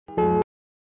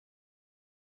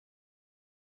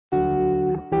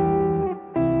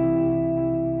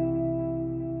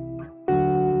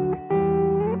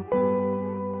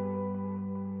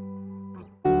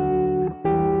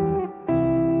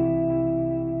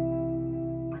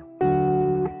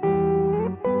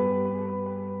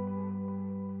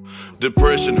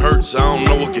Depression hurts, I don't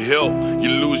know what can help. You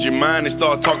lose your mind and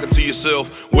start talking to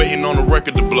yourself, waiting on a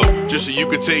record to blow, just so you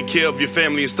can take care of your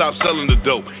family and stop selling the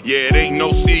dope. Yeah, it ain't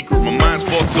no secret, my mind's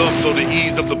fucked up, so to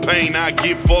ease up the pain, I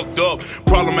get fucked up.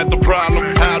 Problem at the problem,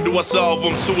 how do I solve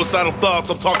them? Suicidal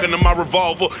thoughts, I'm talking to my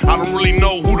revolver. I don't really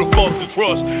know who the fuck to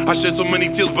trust. I shed so many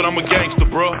tears, but I'm a gangster,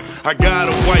 bruh. I got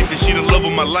a wife and she the love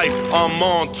of my life. I'm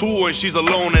on tour and she's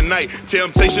alone at night.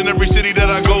 Temptation every city that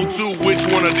I go to. Which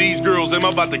one of these girls am I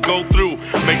about to go through?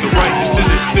 Make the right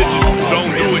decision, stitches,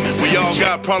 don't do it. We all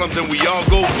got problems and we all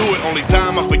go through it. Only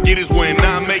time I forget is when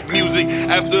I make music.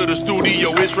 After the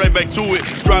studio, it's right back to it.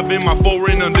 Driving my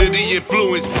foreign under the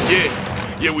influence.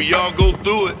 Yeah, we all go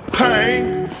through it.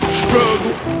 Pain,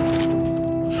 struggle,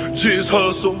 just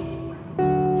hustle.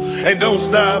 And don't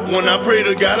stop. When I pray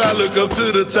to God, I look up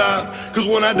to the top. Cause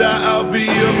when I die, I'll be a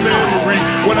memory.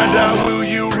 When I die, will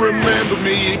you remember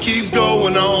me? It keeps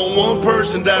going on. One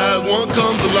person dies, one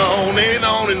comes along, and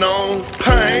on and on.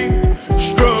 Pain,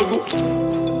 struggle,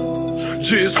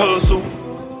 just hustle.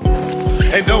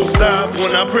 And don't stop.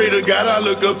 When I pray to God, I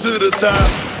look up to the top.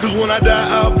 Cause when I die,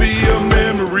 I'll be a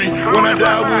memory. When I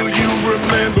die, will you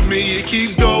remember me? It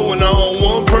keeps going on.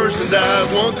 One person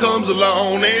dies, one comes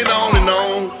along, and on and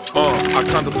on. I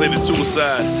contemplated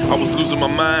suicide. I was losing my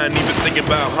mind, even thinking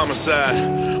about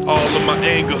homicide. All of my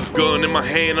anger, gun in my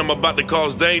hand, I'm about to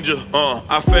cause danger.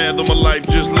 I fathom a life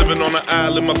just living on an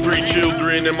island. My 3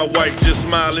 children and my wife just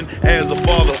smiling. As a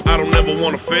father, I don't ever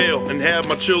want to fail and have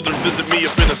my children visit me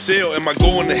up in a cell. Am I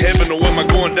going to heaven or am I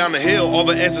going down to hell? All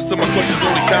the answers to my questions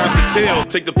only time can tell.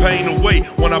 Take the pain away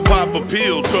when I pop a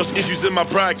pill. Trust issues in my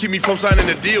pride keep me from signing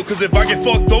a deal. Cause if I get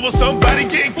fucked over, somebody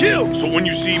get killed. So when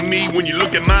you see me, when you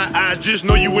look at my eyes, just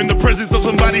know you in the presence of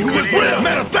somebody who is real.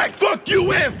 Matter of fact, fuck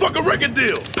you and fuck a record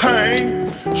deal.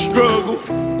 Pain, struggle,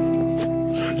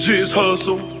 just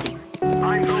hustle.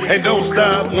 And don't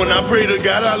stop. When I pray to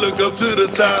God, I look up to the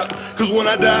top. Cause when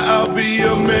I die, I'll be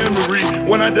a memory.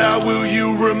 When I die, will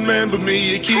you remember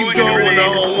me? It keeps going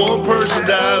on. One person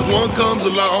dies, one comes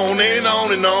along, and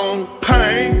on and on.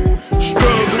 Pain,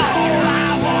 struggle,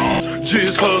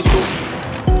 just hustle.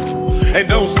 And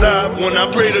don't stop. When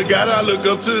I pray to God, I look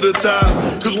up to the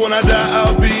top. Cause when I die,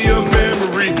 I'll be a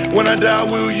memory. When I die,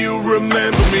 will you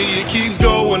remember me? It keeps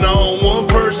going on. One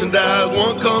person dies,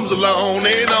 one comes along,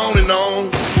 and on.